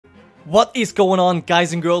What is going on,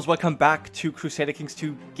 guys and girls? Welcome back to Crusader Kings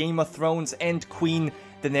 2, Game of Thrones, and Queen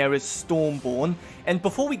Daenerys Stormborn. And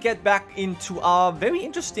before we get back into our very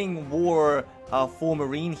interesting war for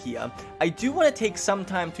Meereen here, I do want to take some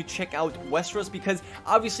time to check out Westeros, because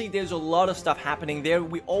obviously there's a lot of stuff happening there.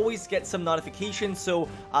 We always get some notifications, so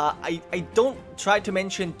I don't try to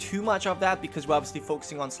mention too much of that because we're obviously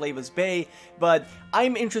focusing on Slaver's Bay, but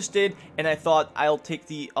I'm interested, and I thought I'll take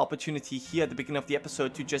the opportunity here at the beginning of the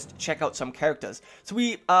episode to just check out some characters. So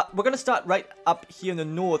we're gonna start right up here in the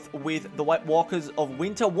north with the White Walkers of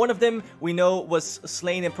Winter. One of them we know was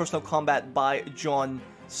slain in personal combat by Jon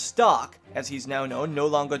Stark, as he's now known, no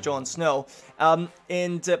longer Jon Snow.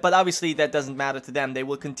 But obviously that doesn't matter to them. They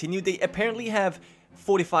will continue. They apparently have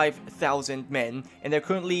 45,000 men, and they're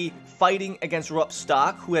currently fighting against Robb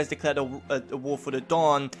Stark, who has declared a war for the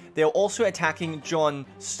Dawn. They're also attacking Jon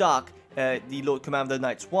Stark, the Lord Commander of the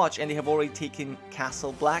Night's Watch, and they have already taken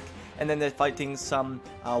Castle Black, and then they're fighting some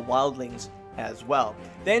wildlings as well.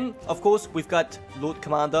 Then, of course, we've got Lord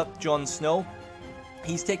Commander Jon Snow.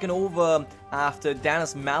 He's taken over after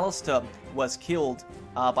Daenerys Mallister was killed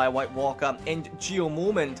by a White Walker, and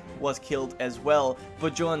Geomormont was killed as well.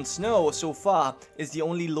 But Jon Snow, so far, is the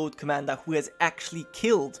only Lord Commander who has actually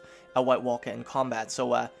killed a White Walker in combat.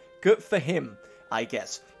 So, good for him, I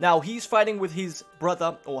guess. Now, he's fighting with his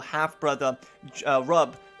brother, or half-brother,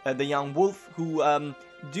 Robb, the Young Wolf, who,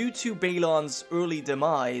 due to Balon's early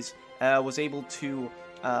demise, was able to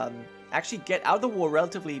actually get out of the war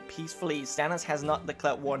relatively peacefully. Stannis has not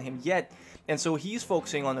declared war on him yet, and so he's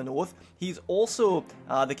focusing on the north. He's also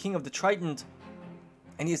the king of the Trident,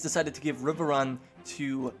 and he has decided to give Riverrun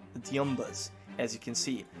to the Umbers, as you can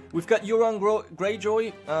see. We've got Euron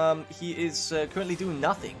Greyjoy. He is currently doing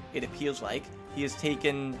nothing, it appears like. He has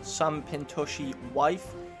taken some Pentoshi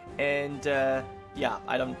wife, and yeah,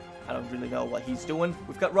 I don't really know what he's doing.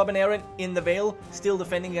 We've got Robin Arryn in the Vale, still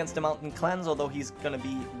defending against the Mountain Clans, although he's going to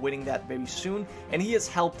be winning that very soon. And he has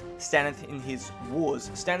helped Stannis in his wars.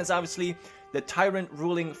 Stannis, obviously, the tyrant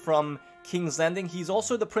ruling from King's Landing. He's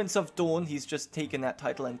also the Prince of Dawn. He's just taken that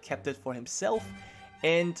title and kept it for himself.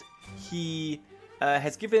 And he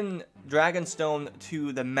has given Dragonstone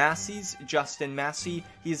to the Masseys, Justin Massey.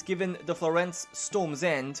 He's given the Florence Storm's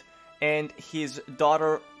End, and his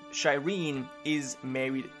daughter Shireen is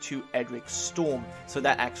married to Edric Storm, so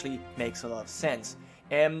that actually makes a lot of sense.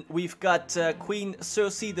 And we've got Queen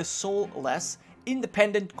Cersei the Soulless,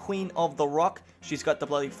 independent Queen of the Rock. She's got the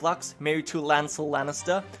Bloody Flux, married to Lancel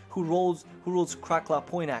Lannister, who rules Cracklar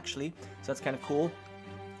Point actually, so that's kind of cool.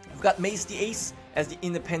 We've got Mace the Ace as the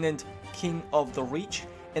independent King of the Reach,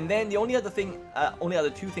 and then the only other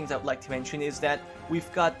two things I would like to mention is that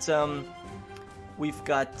we've got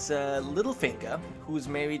Littlefinger, who's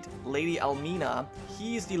married Lady Almina.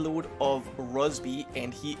 He is the Lord of Rosby,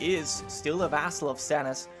 and he is still a vassal of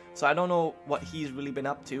Stannis, so I don't know what he's really been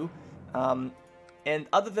up to. And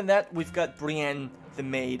other than that, we've got Brienne the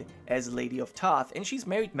Maid as Lady of Tarth, and she's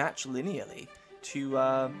married matrilineally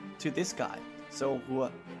to this guy. So,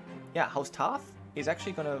 yeah, House Tarth is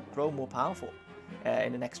actually going to grow more powerful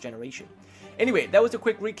in the next generation. Anyway, that was a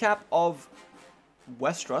quick recap of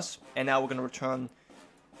Westeros, and now we're going to return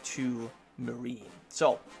to Meereen.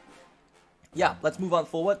 So, yeah, let's move on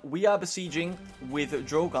forward. We are besieging with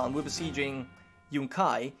Drogon. We're besieging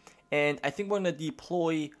Yunkai, and I think we're going to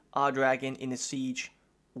deploy our dragon in a siege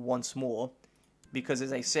once more, because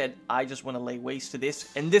as I said, I just want to lay waste to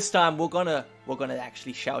this, and this time we're gonna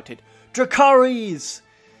actually shout it, Dracarys!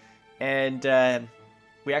 And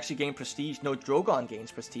we actually gain prestige. No, Drogon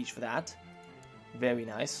gains prestige for that. Very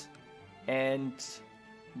nice. And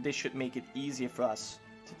this should make it easier for us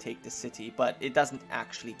to take the city, but it doesn't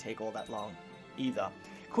actually take all that long either.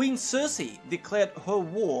 Queen Cersei declared her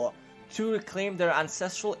war to reclaim their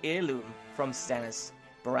ancestral heirloom from Stannis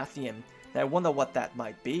Baratheon. Now I wonder what that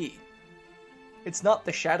might be. It's not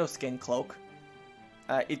the Shadowskin cloak.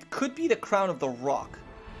 It could be the Crown of the Rock.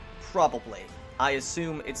 Probably. I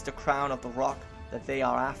assume it's the Crown of the Rock that they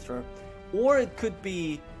are after. Or it could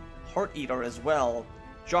be Heart Eater as well.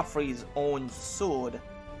 Joffrey's own sword.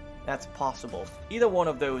 That's possible. Either one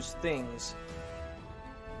of those things.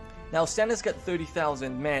 Now, Stannis got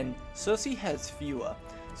 30,000 men. Cersei has fewer.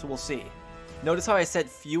 So we'll see. Notice how I said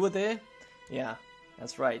fewer there? Yeah,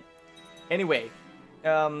 that's right. Anyway,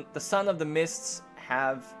 the Son of the Mists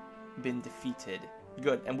have been defeated.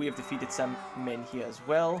 Good. And we have defeated some men here as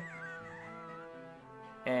well.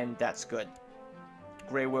 And that's good.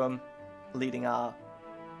 Grey Worm leading our...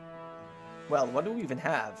 Well, what do we even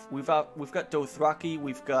have? We've got Dothraki,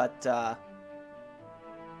 we've got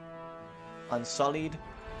Unsullied,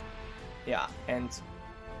 yeah, and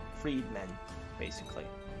freedmen, basically.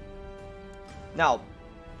 Now,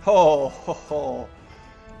 ho ho ho.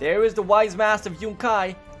 There is the wise master of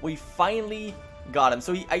Yunkai. We finally got him.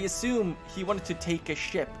 So I assume he wanted to take a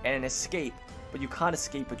ship and escape, but you can't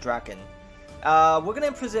escape a dragon. We're gonna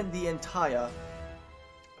imprison the entire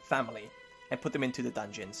family and put them into the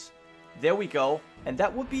dungeons. There we go, and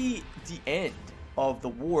that would be the end of the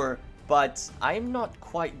war, but I'm not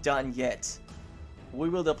quite done yet. We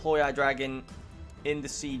will deploy our dragon in the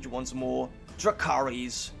siege once more.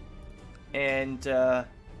 Dracarys. And,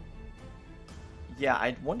 yeah,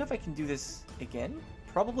 I wonder if I can do this again.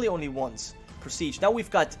 Probably only once per siege. Now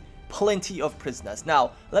we've got plenty of prisoners.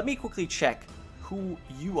 Now, let me quickly check who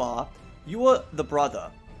you are. You are the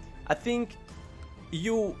brother. I think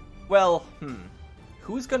you... Well,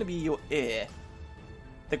 who's gonna be your heir?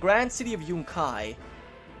 The Grand City of Yunkai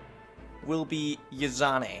will be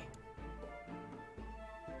Yazane.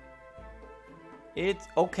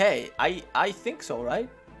 Okay, I think so, right?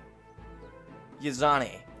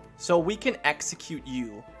 Yazane. So we can execute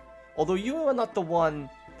you. Although you are not the one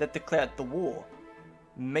that declared the war.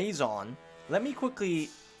 Mesian. Let me quickly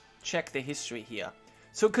check the history here.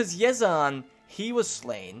 So, because Yazan, he was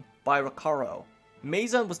slain by Rakaro.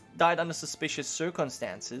 Mesian died under suspicious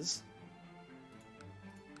circumstances.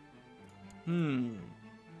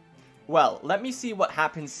 Well, let me see what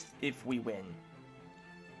happens if we win.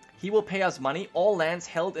 He will pay us money. All lands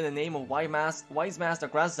held in the name of Wise Master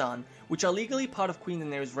Grazan, which are legally part of Queen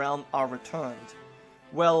Daenerys' realm, are returned.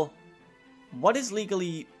 Well, what is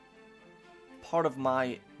legally part of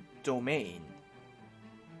my domain?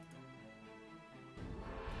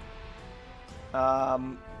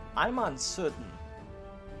 I'm uncertain.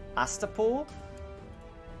 Astapor?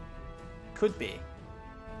 Could be.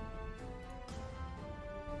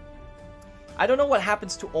 I don't know what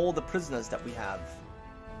happens to all the prisoners that we have.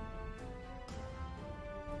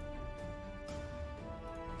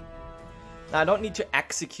 Now, I don't need to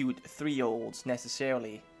execute 3-year-olds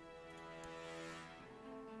necessarily.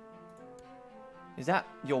 Is that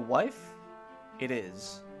your wife? It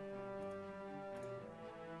is.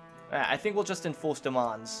 I think we'll just enforce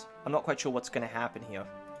demands. I'm not quite sure what's going to happen here.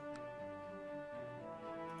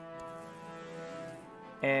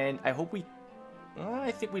 And I hope we...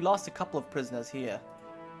 I think we lost a couple of prisoners here.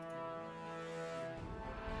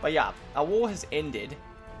 But yeah, our war has ended.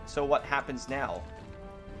 So what happens now?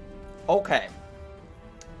 Okay.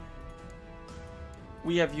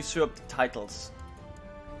 We have usurped titles.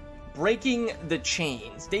 Breaking the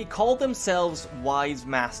chains. They call themselves wise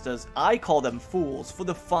masters. I call them fools for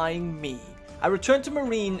defying me. I returned to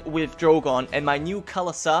Meereen with Drogon and my new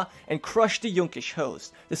Kalasar and crushed the Yunkish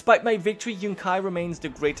host. Despite my victory, Yunkai remains the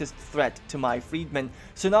greatest threat to my freedmen,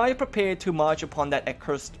 so now I prepare to march upon that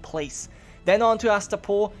accursed place. Then on to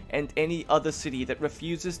Astapor and any other city that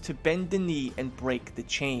refuses to bend the knee and break the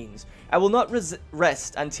chains. I will not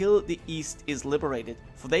rest until the East is liberated,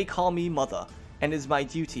 for they call me Mother, and it is my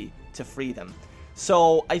duty to free them.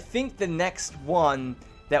 So I think the next one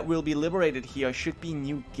that will be liberated here should be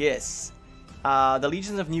New Gis. The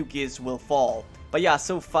legions of New Gis will fall. But yeah,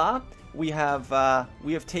 so far we have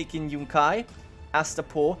taken Yunkai,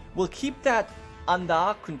 Astapor. We'll keep that under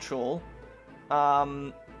our control.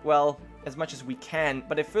 Well, as much as we can.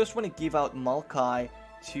 But I first want to give out Malkai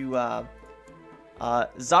to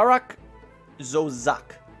Zarak Zozak.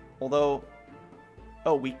 Although,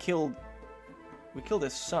 oh, we killed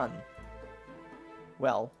his son.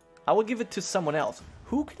 Well, I will give it to someone else.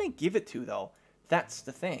 Who can I give it to, though? That's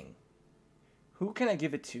the thing. Who can I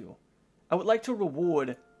give it to? I would like to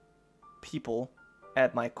reward people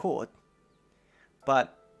at my court,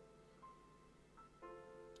 but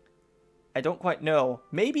I don't quite know.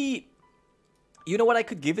 Maybe, you know what I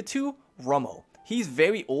could give it to? Romo. He's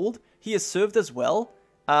very old. He has served as well.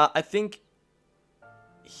 I think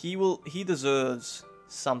he deserves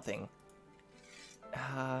something.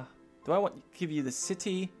 Do I want to give you the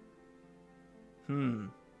city?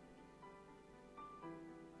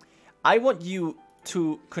 I want you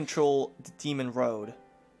to control the Demon Road.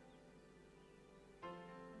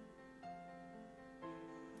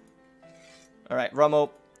 Alright, Romo,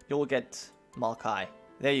 you'll get Malkai.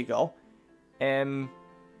 There you go.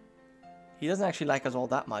 He doesn't actually like us all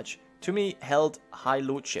that much. Tumi held high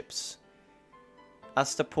lordships.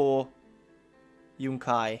 Astapor,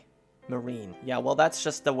 Yunkai, Meereen. Yeah, well, that's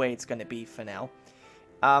just the way it's gonna be for now.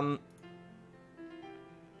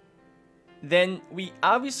 Then we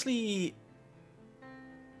obviously...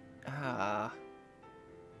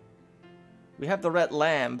 we have the Red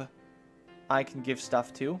Lamb I can give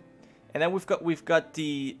stuff to. And then we've got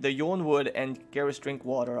the Yornwood and Jeris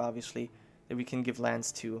Drinkwater, obviously, that we can give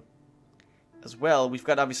lands to as well. We've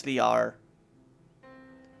got, obviously, our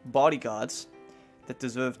bodyguards. that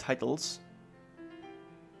deserve titles.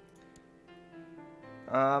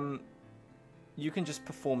 You can just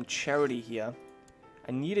perform charity here.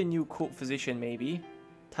 I need a new court physician, maybe.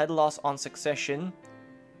 Title loss on succession.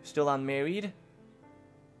 Still unmarried.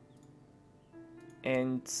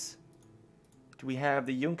 And do we have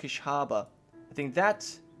the Yunkish Harbor? I think that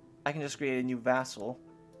I can just create a new vassal.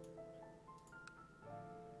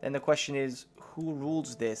 Then the question is, who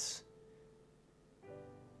rules this?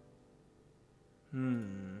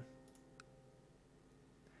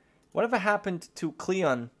 Whatever happened to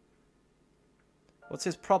Cleon? What's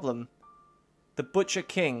his problem? The Butcher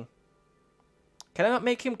King. Can I not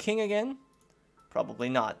make him king again? Probably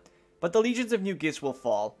not. But the Legions of New Gifts will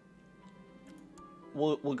fall.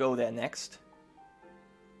 We'll go there next.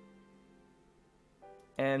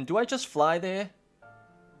 And do I just fly there?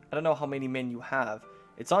 I don't know how many men you have.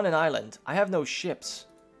 It's on an island. I have no ships.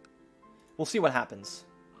 We'll see what happens.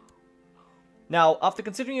 Now, after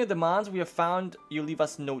considering your demands, we have found you leave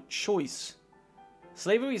us no choice.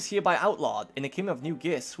 Slavery is hereby outlawed in the Kingdom of New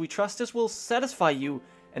Gifts. We trust this will satisfy you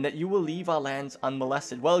and that you will leave our lands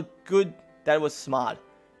unmolested. Well, good. That was smart.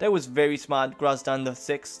 That was very smart, Grozdan the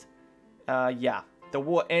Sixth. Yeah. The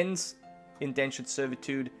war ends. Indentured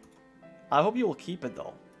servitude. I hope you will keep it,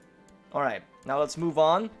 though. Alright, now let's move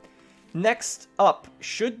on. Next up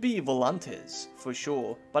should be Volantes, for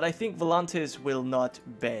sure. But I think Volantes will not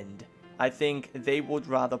bend. I think they would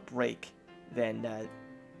rather break than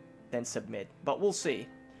submit. But we'll see.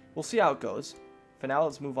 We'll see how it goes. For now,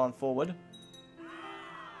 let's move on forward.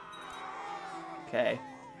 Okay.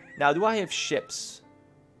 Now, do I have ships?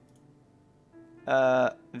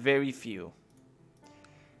 Very few.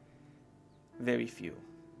 Very few.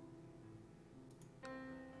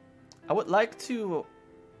 I would like to...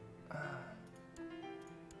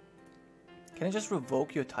 Can I just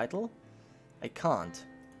revoke your title? I can't.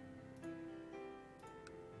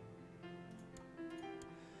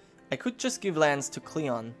 I could just give lands to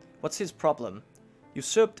Cleon. What's his problem?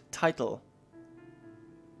 Usurped title.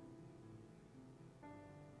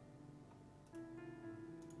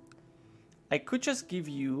 I could just give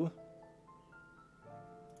you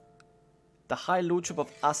the High Lordship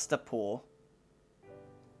of Astapor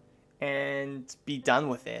and be done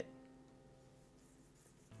with it.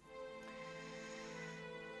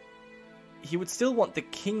 He would still want the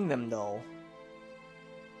kingdom, though.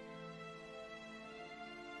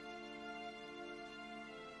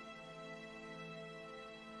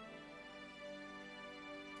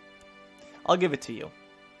 I'll give it to you.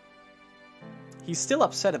 He's still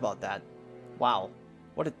upset about that. Wow,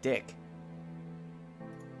 what a dick.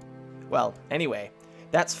 Well, anyway,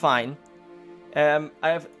 that's fine. I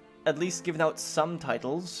have at least given out some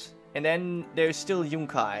titles. And then there's still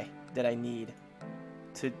Yunkai that I need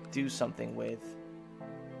to do something with.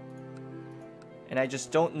 And I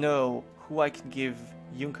just don't know who I can give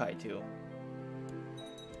Yunkai to.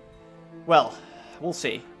 Well, we'll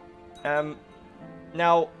see.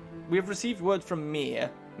 Now, we have received word from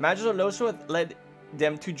Mir. Major Loso has led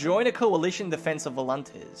them to join a coalition in defense of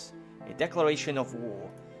Volantes. A declaration of war.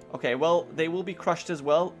 Okay, well, they will be crushed as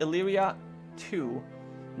well. Illyria, too.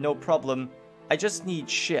 No problem. I just need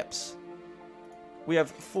ships. We have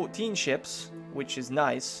 14 ships, which is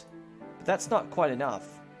nice. But that's not quite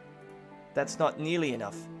enough. That's not nearly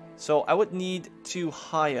enough. So I would need to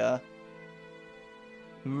hire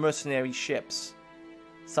mercenary ships.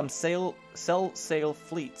 Some sail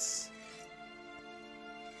fleets.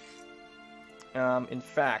 In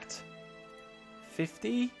fact,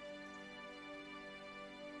 50?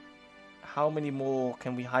 How many more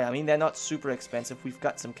can we hire? I mean, they're not super expensive. We've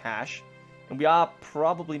got some cash. And we are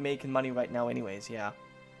probably making money right now anyways, yeah.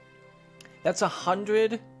 That's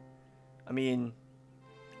 100. I mean,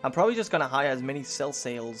 I'm probably just going to hire as many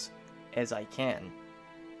sails as I can.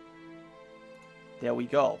 There we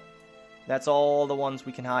go. That's all the ones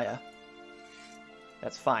we can hire.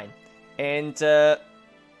 That's fine. And,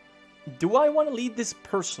 do I want to lead this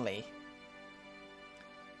personally?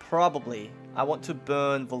 Probably. I want to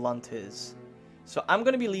burn Volantes. So I'm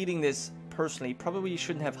going to be leading this personally. Probably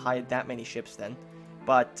shouldn't have hired that many ships then.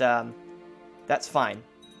 But, that's fine.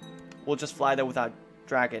 We'll just fly there with our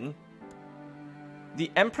dragon.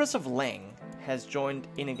 The Empress of Leng has joined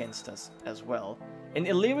in against us as well. And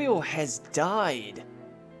Illyrio has died.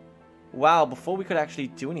 Wow, before we could actually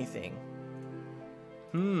do anything.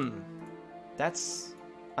 That's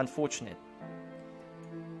unfortunate.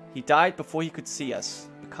 He died before he could see us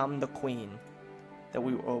become the queen that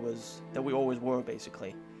we always were,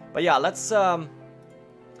 basically. But yeah, let's move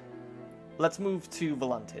to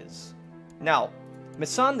Volantes. Now,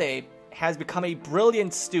 Missandei has become a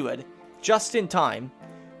brilliant steward just in time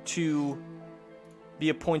to the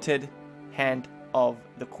appointed Hand of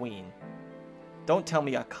the Queen. Don't tell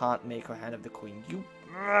me I can't make her Hand of the Queen. You...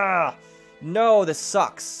 No, this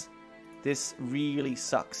sucks. This really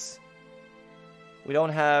sucks. We don't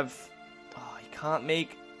have... Oh, you can't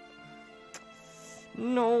make...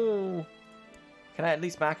 No. Can I at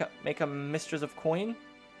least make a Mistress of Coin?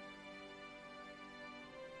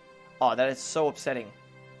 Oh, that is so upsetting.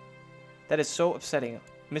 That is so upsetting.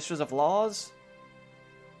 Mistress of Laws?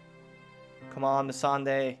 Come on,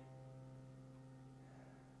 Missandei.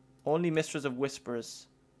 Only Mistress of Whispers.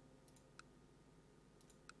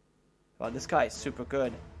 Wow, this guy is super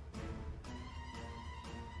good.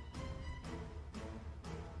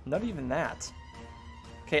 Not even that.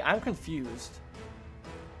 Okay, I'm confused.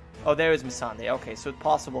 Oh, there is Missandei. Okay, so it's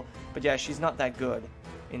possible. But yeah, she's not that good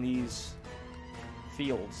in these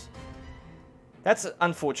fields. That's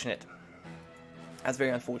unfortunate. That's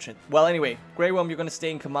very unfortunate. Well, anyway, Grey Worm, you're going to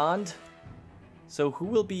stay in command. So who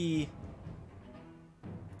will be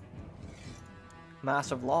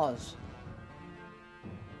Master of Laws?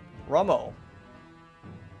 Romo.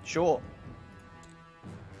 Sure.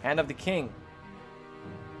 Hand of the King.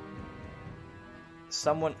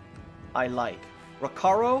 Someone I like.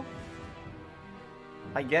 Rakaro?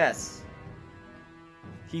 I guess.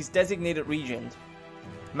 He's designated regent.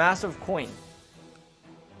 Master of Coin.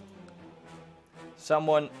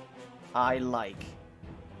 Someone I like.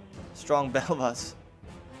 Strong Belvas.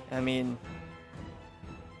 I mean...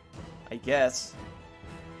 I guess.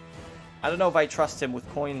 I don't know if I trust him with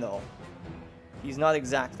coin though. He's not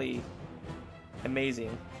exactly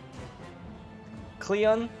amazing.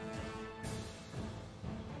 Cleon.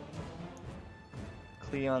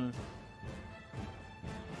 Cleon.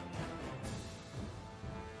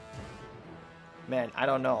 Man, I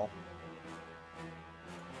don't know.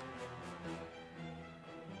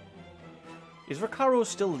 Is Rakaro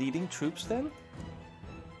still leading troops then?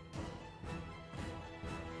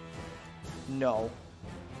 No.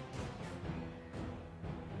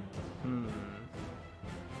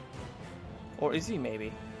 Or is he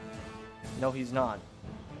maybe? No, he's not.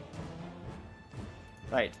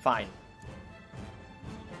 Right, fine.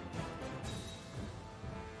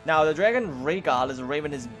 Now, the dragon Rhaegal is a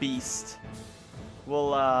ravenous beast.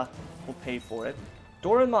 We'll pay for it.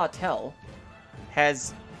 Doran Martell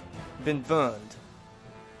has been burned.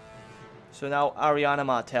 So now Ariana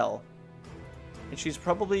Martell. And she's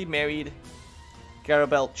probably married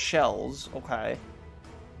Garabelt Shells. Okay.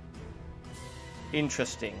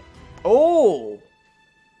 Interesting. Oh!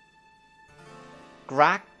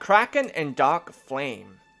 Kraken and Dark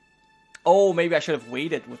Flame. Oh, maybe I should have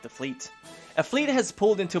waited with the fleet. A fleet has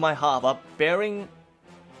pulled into my harbor bearing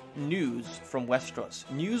news from Westeros.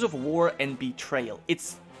 News of war and betrayal.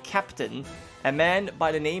 Its captain, a man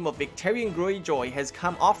by the name of Victarion Greyjoy, has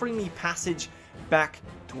come offering me passage back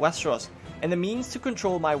to Westeros and the means to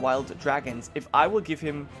control my wild dragons if I will give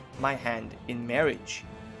him my hand in marriage.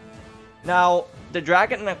 Now, the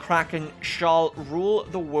dragon and the Kraken shall rule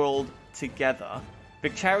the world together.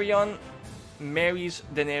 Victarion marries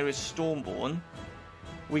Daenerys Stormborn.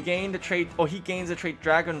 We gain the trait, or he gains the trait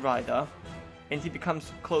Dragon Rider, and he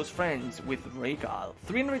becomes close friends with Rhaegal.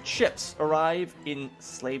 300 ships arrive in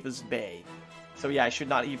Slaver's Bay. So yeah, I should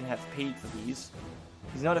not even have paid for these.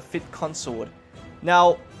 He's not a fit consort.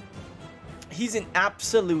 Now, he's an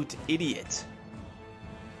absolute idiot.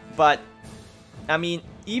 But, I mean,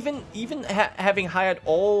 even having hired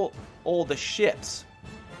all the ships,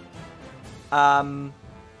 I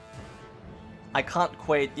can't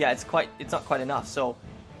quite. Yeah, it's not quite enough. So,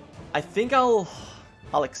 I think I'll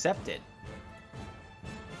accept it.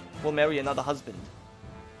 We'll marry another husband.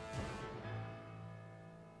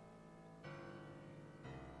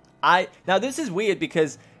 Now this is weird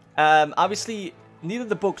because obviously neither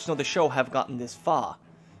the books nor the show have gotten this far.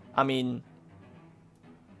 I mean,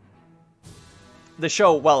 the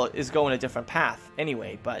show, well, is going a different path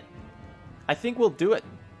anyway, but I think we'll do it.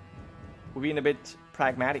 We're being a bit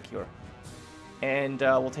pragmatic here. And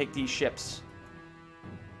we'll take these ships.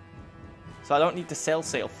 So I don't need to sail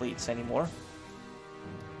fleets anymore.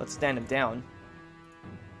 Let's stand them down.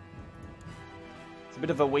 It's a bit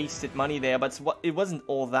of a wasted money there, but it wasn't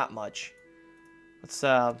all that much. Let's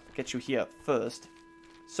get you here first.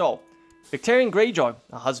 So, Victarion Greyjoy,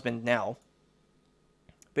 a husband now.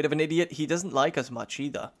 Bit of an idiot. He doesn't like us much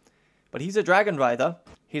either. But he's a dragon rider.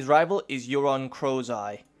 His rival is Euron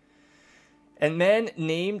Crowseye. A man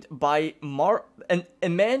named by a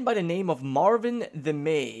man by the name of Marvin the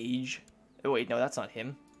Mage. Oh wait, no, that's not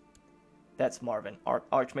him. That's Marvin.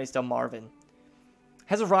 Archmaester Marvin.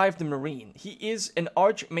 has arrived in Meereen. He is an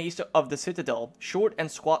archmaester of the Citadel, short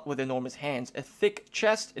and squat with enormous hands, a thick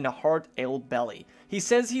chest, and a hard ale belly. He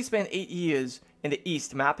says he spent 8 years in the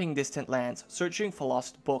east mapping distant lands, searching for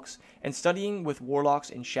lost books, and studying with warlocks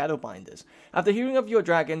and shadowbinders. After hearing of your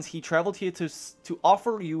dragons, he traveled here to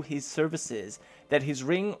offer you his services. That his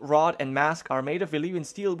ring, rod, and mask are made of Valyrian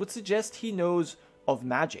steel would suggest he knows of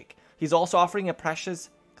magic. He's also offering a precious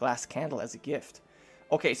glass candle as a gift.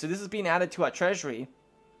 Okay, so this is being added to our treasury.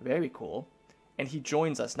 Very cool. And he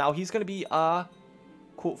joins us. Now, he's going to be a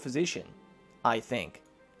court physician, I think.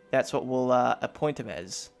 That's what we'll appoint him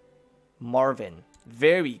as. Marvin.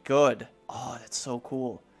 Very good. Oh, that's so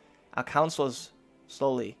cool. Our council is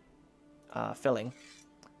slowly filling.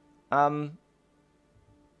 Can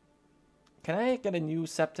I get a new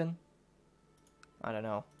septon? I don't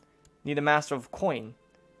know. Need a master of coin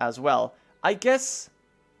as well. I guess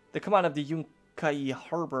the command of the Yunkai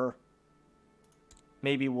Harbor,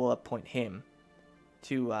 maybe we'll appoint him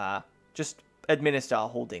to just administer our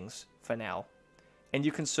holdings for now. And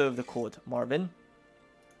you can serve the court, Marvin.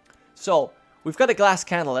 So, we've got a glass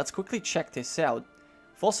candle. Let's quickly check this out.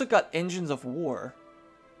 We've also got engines of war.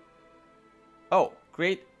 Oh,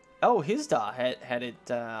 great. Oh, Hizda had it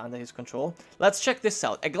under his control. Let's check this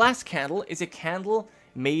out. A glass candle is a candle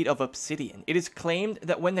made of obsidian. It is claimed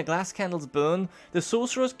that when the glass candles burn, the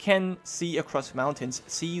sorcerers can see across mountains,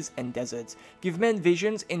 seas, and deserts, give men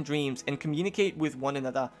visions and dreams, and communicate with one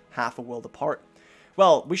another half a world apart.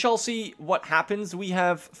 Well, we shall see what happens. We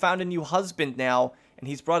have found a new husband now, and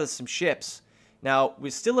he's brought us some ships. Now,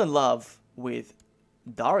 we're still in love with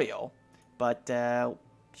Dario, but,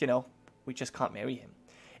 you know, we just can't marry him.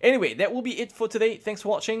 Anyway, that will be it for today. Thanks for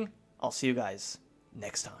watching. I'll see you guys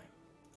next time.